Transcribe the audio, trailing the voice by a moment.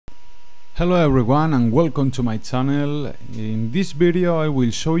Hello everyone and welcome to my channel. In this video I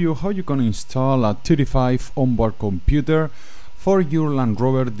will show you how you can install a TD5 onboard computer for your Land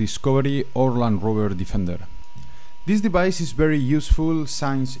Rover Discovery or Land Rover Defender. This device is very useful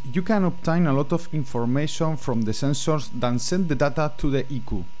since you can obtain a lot of information from the sensors that send the data to the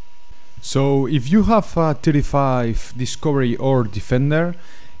ECU. So if you have a TD5 Discovery or Defender,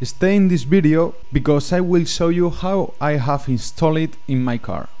 stay in this video because I will show you how I have installed it in my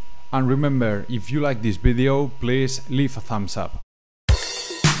car. And remember, if you like this video, please leave a thumbs up.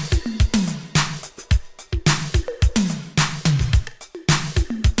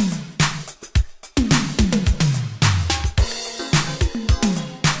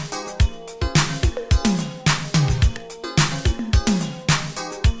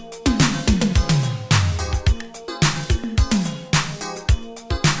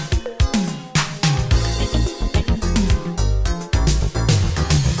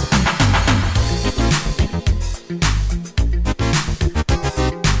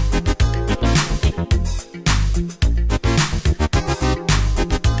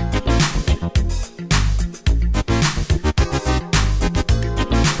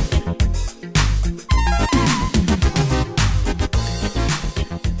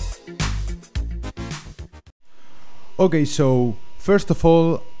 Okay, so first of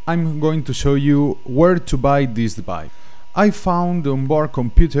all, I'm going to show you where to buy this device. I found the onboard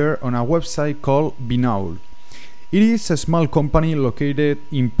computer on a website called BinOwl. It is a small company located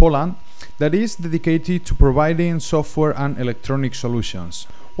in Poland that is dedicated to providing software and electronic solutions.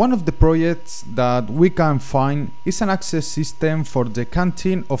 One of the projects that we can find is an access system for the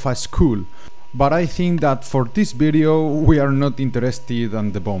canteen of a school, but I think that for this video we are not interested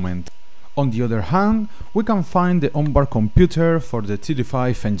at the moment. On the other hand, we can find the onboard computer for the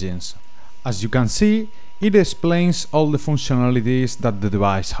TD5 engines. As you can see, it explains all the functionalities that the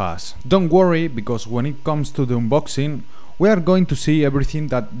device has. Don't worry, because when it comes to the unboxing, we are going to see everything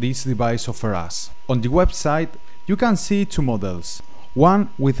that this device offers us. On the website, you can see two models.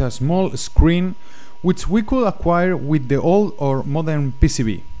 One with a small screen, which we could acquire with the old or modern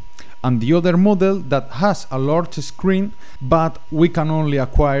PCB. And the other model that has a large screen, but we can only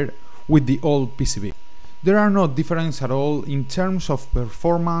acquire with the old PCB. There are no differences at all in terms of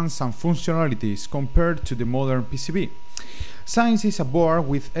performance and functionalities compared to the modern PCB. Since it's a board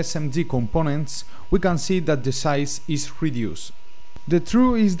with SMD components, we can see that the size is reduced. The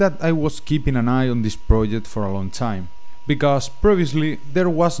truth is that I was keeping an eye on this project for a long time, because previously there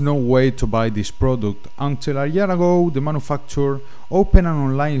was no way to buy this product until a year ago the manufacturer opened an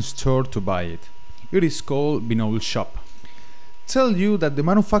online store to buy it. It is called BinOwl Shop. Tell you that the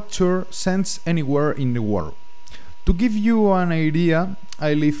manufacturer sends anywhere in the world. To give you an idea,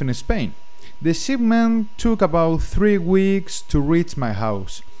 I live in Spain. The shipment took about 3 weeks to reach my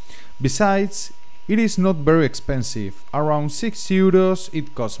house. Besides, it is not very expensive, around 6 euros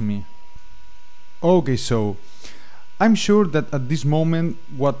it cost me. Okay, so I'm sure that at this moment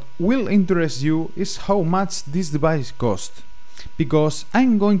what will interest you is how much this device costs, because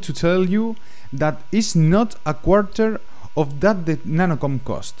I'm going to tell you that it's not a quarter of that the Nanocom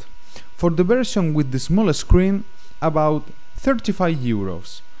cost. For the version with the small screen, about 35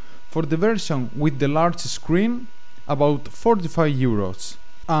 euros. For the version with the large screen, about 45 euros.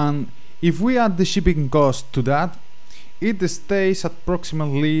 And if we add the shipping cost to that, it stays at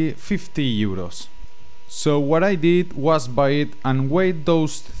approximately 50 euros. So what I did was buy it and wait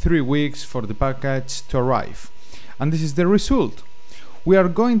those 3 weeks for the package to arrive. And this is the result. We are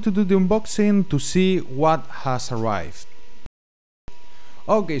going to do the unboxing to see what has arrived.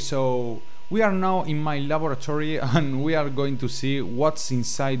 Okay, so we are now in my laboratory and we are going to see what's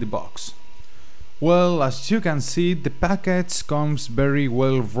inside the box. Well, as you can see, the package comes very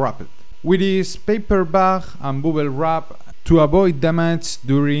well wrapped, with this paper bag and bubble wrap to avoid damage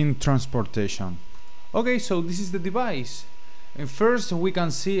during transportation. Okay, so this is the device. And first we can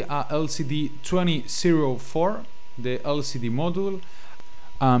see a LCD 2004, the LCD module,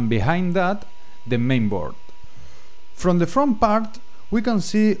 and behind that the main board. From the front part we can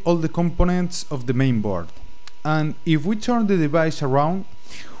see all the components of the main board, and if we turn the device around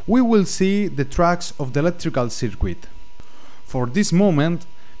we will see the tracks of the electrical circuit. For this moment,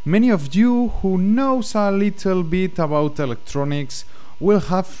 many of you who knows a little bit about electronics will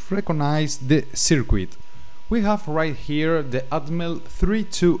have recognized the circuit. We have right here the Atmel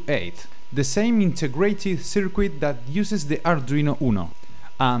 328, the same integrated circuit that uses the Arduino Uno,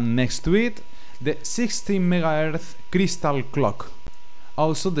 and next to it the 16 MHz crystal clock,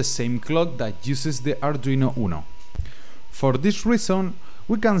 also the same clock that uses the Arduino Uno. For this reason,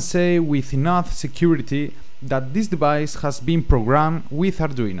 we can say with enough security that this device has been programmed with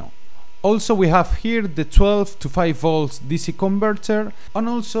Arduino. Also we have here the 12 to 5 volts DC converter, and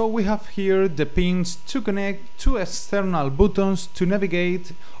also we have here the pins to connect two external buttons to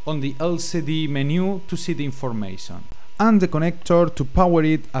navigate on the LCD menu to see the information, and the connector to power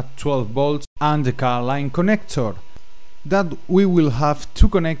it at 12 volts, and the car line connector that we will have to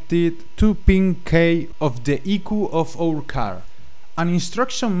connect it to pin K of the ECU of our car. An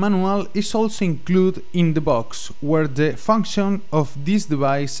instruction manual is also included in the box, where the function of this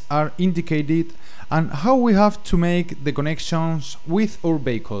device are indicated and how we have to make the connections with our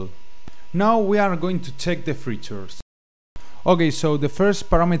vehicle. Now we are going to check the features. Okay, so the first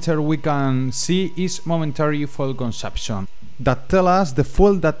parameter we can see is momentary fuel consumption, that tell us the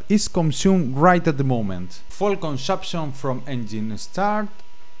fuel that is consumed right at the moment. Fuel consumption from engine start,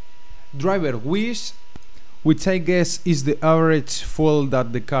 driver wish, which I guess is the average fuel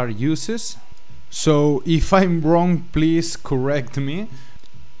that the car uses. So if I'm wrong, please correct me.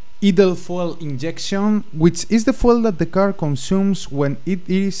 Idle fuel injection, which is the fuel that the car consumes when it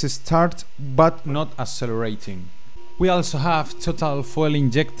is start but not accelerating. We also have total fuel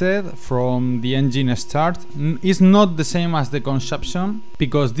injected from the engine start. It's not the same as the consumption,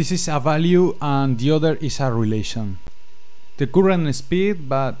 because this is a value and the other is a relation. The current speed,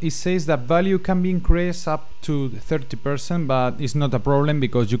 but it says that value can be increased up to 30%, but it's not a problem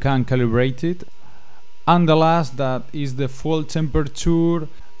because you can calibrate it. And the last, that is the fuel temperature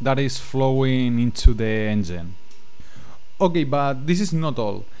that is flowing into the engine. Okay, but this is not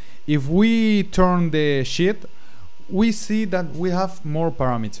all. If we turn the sheet, we see that we have more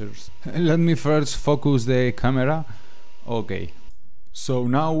parameters. Let me first focus the camera. Okay. So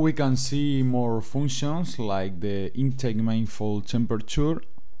now we can see more functions like the intake manifold temperature,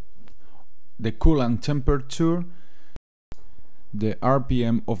 the coolant temperature, the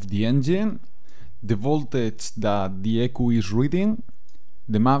RPM of the engine, the voltage that the ECU is reading,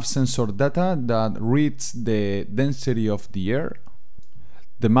 the map sensor data that reads the density of the air,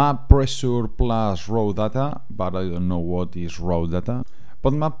 the map pressure plus raw data, but I don't know what is raw data,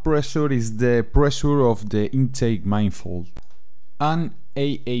 but map pressure is the pressure of the intake manifold, and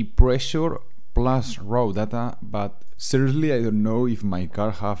AA pressure plus raw data, but seriously I don't know if my car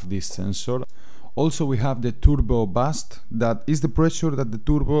have this sensor. Also we have the turbo boost, that is the pressure that the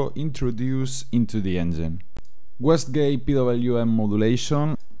turbo introduces into the engine. Wastegate PWM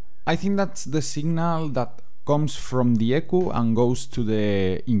modulation, I think that's the signal that comes from the ECU and goes to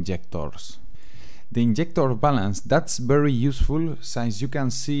the injectors. The injector balance, that's very useful since you can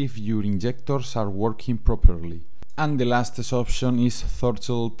see if your injectors are working properly. And the last option is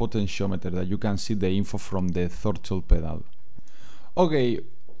throttle potentiometer, that you can see the info from the throttle pedal. Okay,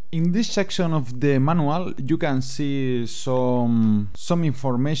 in this section of the manual you can see some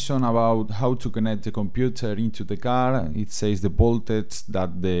information about how to connect the computer into the car. It says the voltage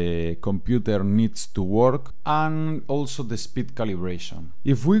that the computer needs to work, and also the speed calibration.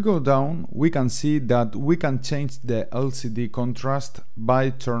 If we go down, we can see that we can change the LCD contrast by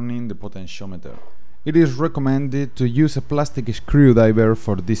turning the potentiometer. It is recommended to use a plastic screwdriver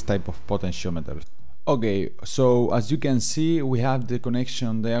for this type of potentiometers. Okay, so as you can see, we have the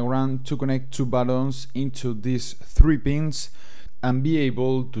connection diagram to connect two buttons into these three pins and be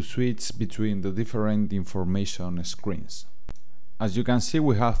able to switch between the different information screens. As you can see,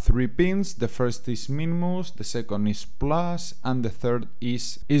 we have three pins. The first is minus, the second is plus, and the third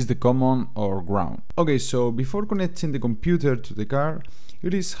is the common or ground. Okay, so before connecting the computer to the car,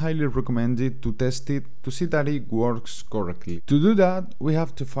 it is highly recommended to test it to see that it works correctly. To do that, we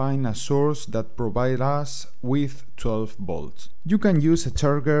have to find a source that provides us with 12 volts. You can use a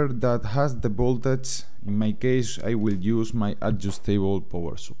charger that has the voltage. In my case, I will use my adjustable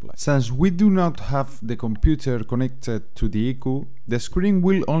power supply. Since we do not have the computer connected to the ECU, the screen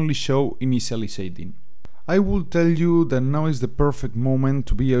will only show initializing. I will tell you that now is the perfect moment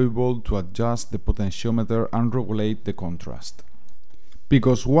to be able to adjust the potentiometer and regulate the contrast.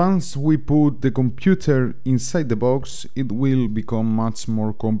 Because once we put the computer inside the box, it will become much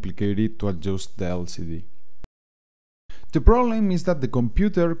more complicated to adjust the LCD. The problem is that the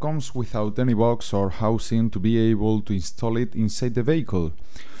computer comes without any box or housing to be able to install it inside the vehicle.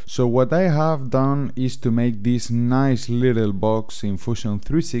 So what I have done is to make this nice little box in Fusion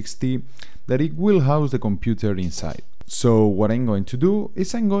 360 that it will house the computer inside. So what I'm going to do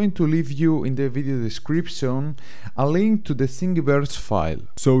is I'm going to leave you in the video description a link to the Thingiverse file,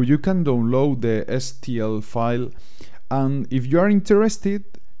 so you can download the STL file, and if you are interested,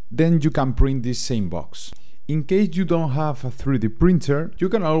 then you can print this same box. In case you don't have a 3D printer, you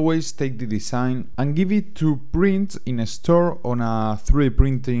can always take the design and give it to print in a store on a 3D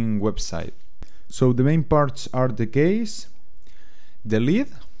printing website. So the main parts are the case, the lid,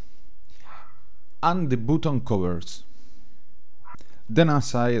 and the button covers. Then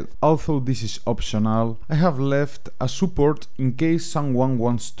aside, although this is optional, I have left a support in case someone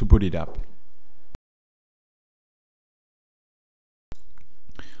wants to put it up.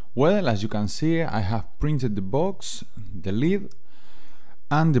 Well, as you can see, I have printed the box, the lid,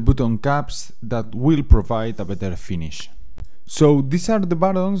 and the button caps that will provide a better finish. So these are the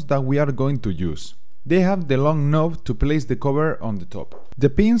buttons that we are going to use. They have the long knob to place the cover on the top. The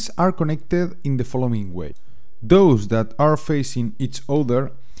pins are connected in the following way. Those that are facing each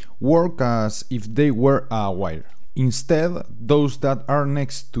other work as if they were a wire. Instead, those that are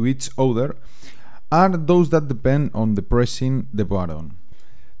next to each other are those that depend on the pressing the button.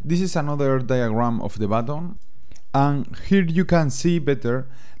 This is another diagram of the button, and here you can see better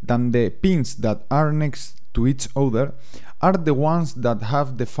that the pins that are next to each other are the ones that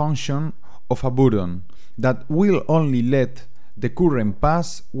have the function of a button that will only let the current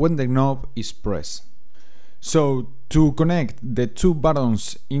pass when the knob is pressed. So to connect the two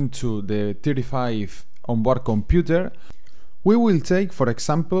buttons into the TD5 onboard computer, we will take, for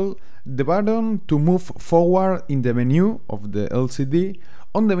example, the button to move forward in the menu of the LCD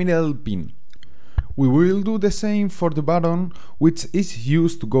on the middle pin. We will do the same for the button which is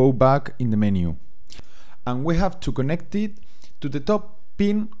used to go back in the menu. And we have to connect it to the top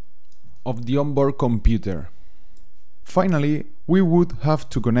pin of the onboard computer. Finally, we would have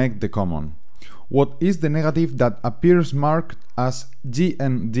to connect the common. What is the negative that appears marked as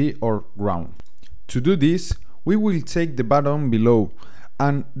GND or ground? To do this, we will take the button below,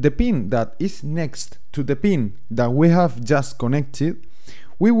 and the pin that is next to the pin that we have just connected,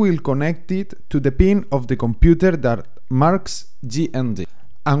 we will connect it to the pin of the computer that marks GND.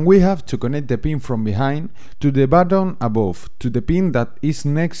 And we have to connect the pin from behind to the button above, to the pin that is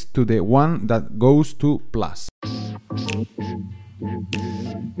next to the one that goes to plus.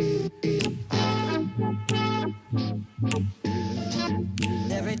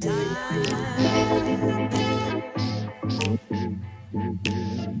 Every time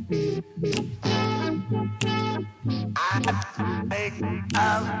I make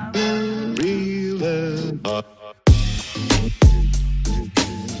out real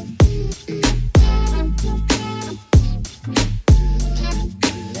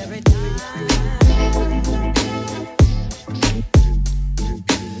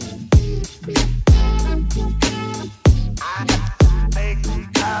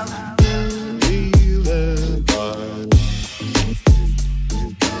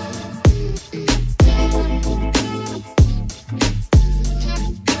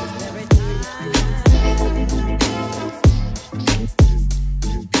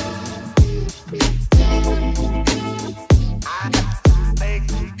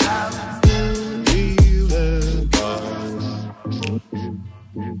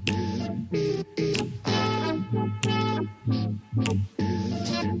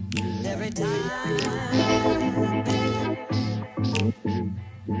every time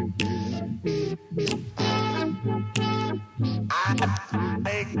I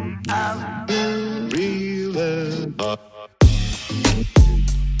make out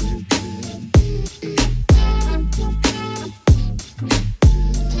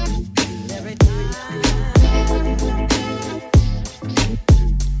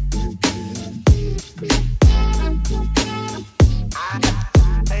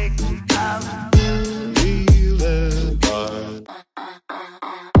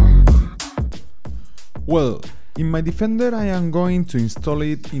Well, in my Defender I am going to install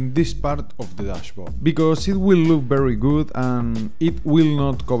it in this part of the dashboard, because it will look very good and it will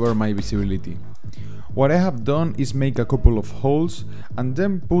not cover my visibility. What I have done is make a couple of holes and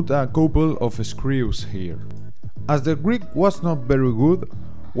then put a couple of screws here. As the grip was not very good,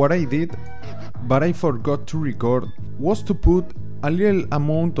 what I did, but I forgot to record, was to put a little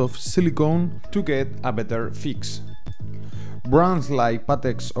amount of silicone to get a better fix. Brands like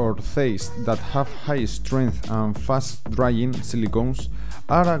Patex or Zeiss that have high strength and fast drying silicones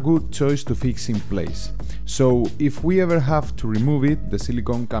are a good choice to fix in place. So if we ever have to remove it, the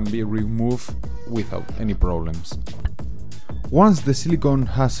silicone can be removed without any problems. Once the silicone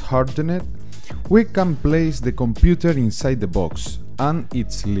has hardened, we can place the computer inside the box and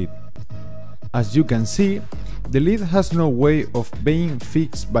its lid. As you can see, the lid has no way of being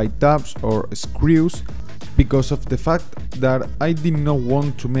fixed by tabs or screws because of the fact that I did not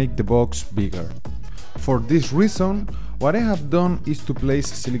want to make the box bigger. For this reason, what I have done is to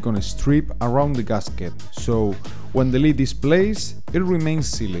place a silicone strip around the gasket, so when the lid is placed, it remains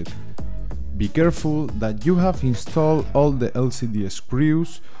sealed. Be careful that you have installed all the LCD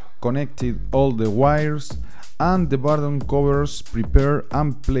screws, connected all the wires, and the button covers prepare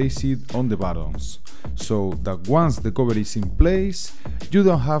and place it on the buttons, so that once the cover is in place, you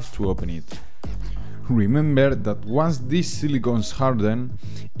don't have to open it. Remember that once these silicones harden,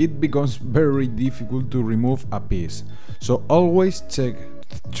 it becomes very difficult to remove a piece, so always check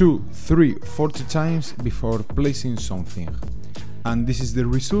 2, 3, 40 times before placing something. And this is the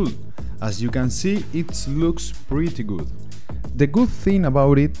result. As you can see, it looks pretty good. The good thing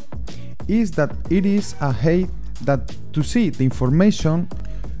about it is that it is a height that to see the information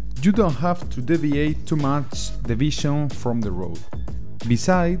you don't have to deviate too much the vision from the road.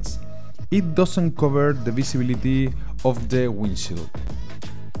 Besides, it doesn't cover the visibility of the windshield.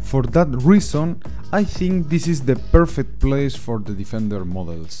 For that reason, I think this is the perfect place for the Defender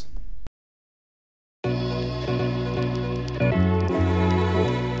models.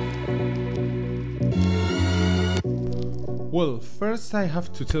 Well, first I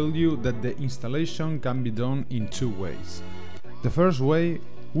have to tell you that the installation can be done in two ways. The first way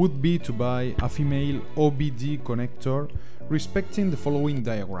would be to buy a female OBD connector respecting the following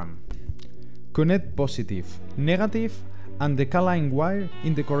diagram. Connect positive, negative and the K-line wire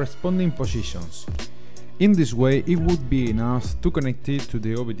in the corresponding positions. In this way it would be enough to connect it to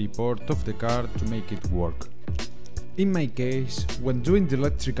the OBD port of the car to make it work. In my case, when doing the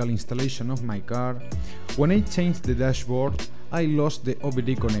electrical installation of my car, when I changed the dashboard, I lost the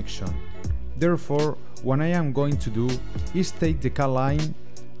OBD connection. Therefore, what I am going to do is take the K-line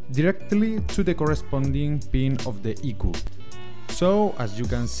directly to the corresponding pin of the ECU. So, as you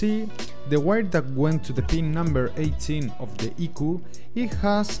can see, the wire that went to the pin number 18 of the ECU, it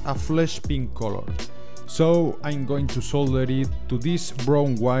has a flesh pink color. So I'm going to solder it to this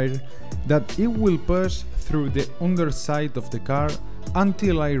brown wire that it will pass through the underside of the car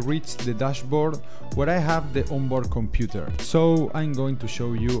until I reach the dashboard where I have the onboard computer. So I'm going to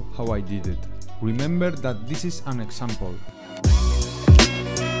show you how I did it. Remember that this is an example.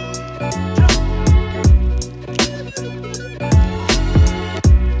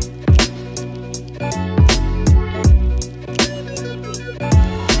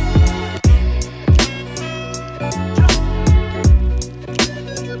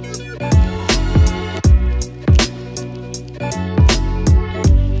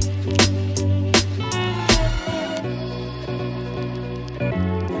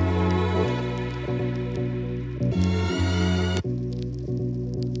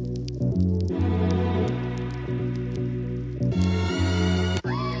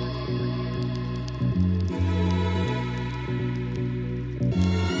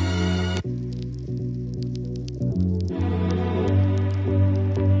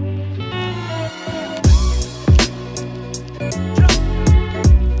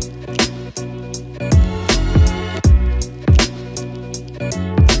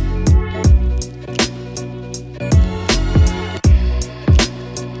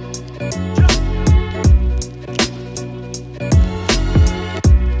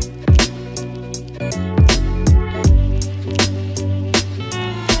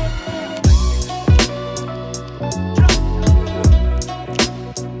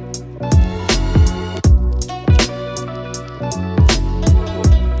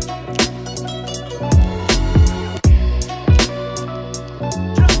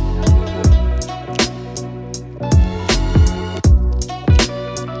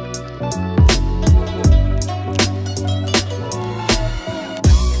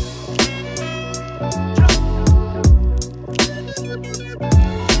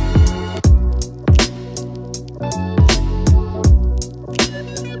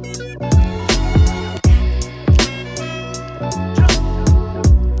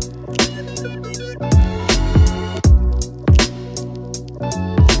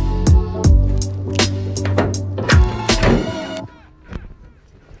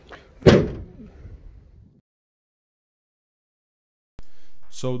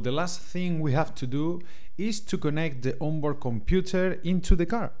 So the last thing we have to do is to connect the onboard computer into the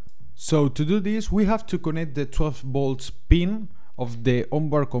car. So to do this, we have to connect the 12 volts pin of the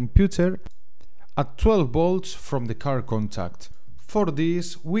onboard computer at 12 volts from the car contact. For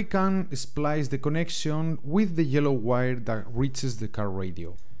this, we can splice the connection with the yellow wire that reaches the car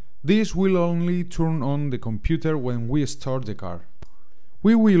radio. This will only turn on the computer when we start the car.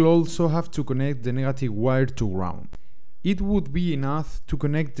 We will also have to connect the negative wire to ground. It would be enough to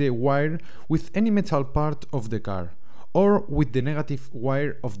connect the wire with any metal part of the car, or with the negative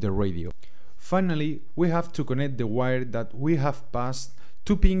wire of the radio. Finally, we have to connect the wire that we have passed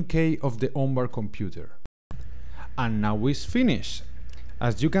to pin K of the onboard computer. And now it's finished.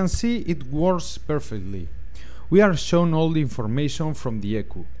 As you can see, it works perfectly. We are shown all the information from the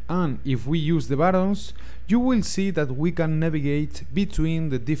ECU, and if we use the buttons, you will see that we can navigate between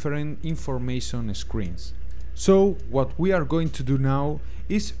the different information screens. So what we are going to do now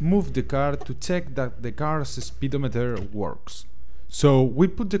is move the car to check that the car's speedometer works. So we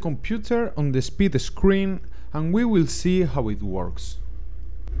put the computer on the speed screen and we will see how it works.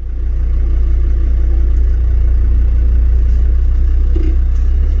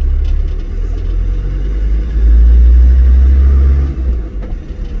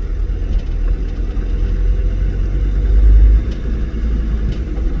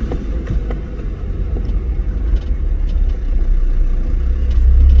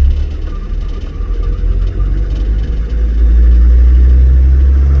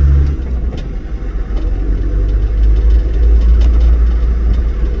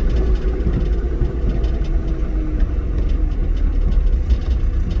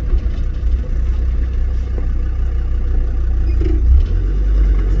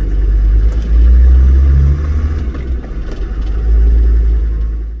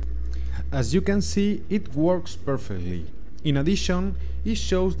 As you can see, it works perfectly. In addition, it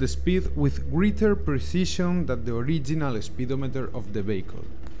shows the speed with greater precision than the original speedometer of the vehicle.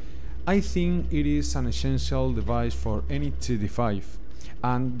 I think it is an essential device for any TD5,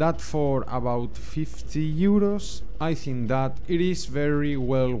 and that for about 50 euros, I think that it is very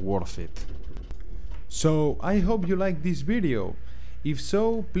well worth it. So I hope you like this video. If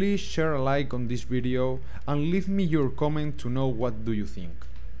so, please share a like on this video and leave me your comment to know what do you think.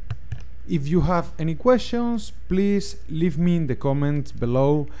 If you have any questions, please leave me in the comments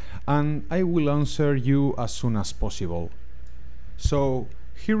below and I will answer you as soon as possible. So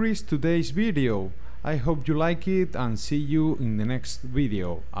here is today's video. I hope you like it and see you in the next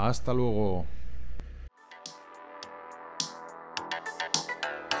video. Hasta luego.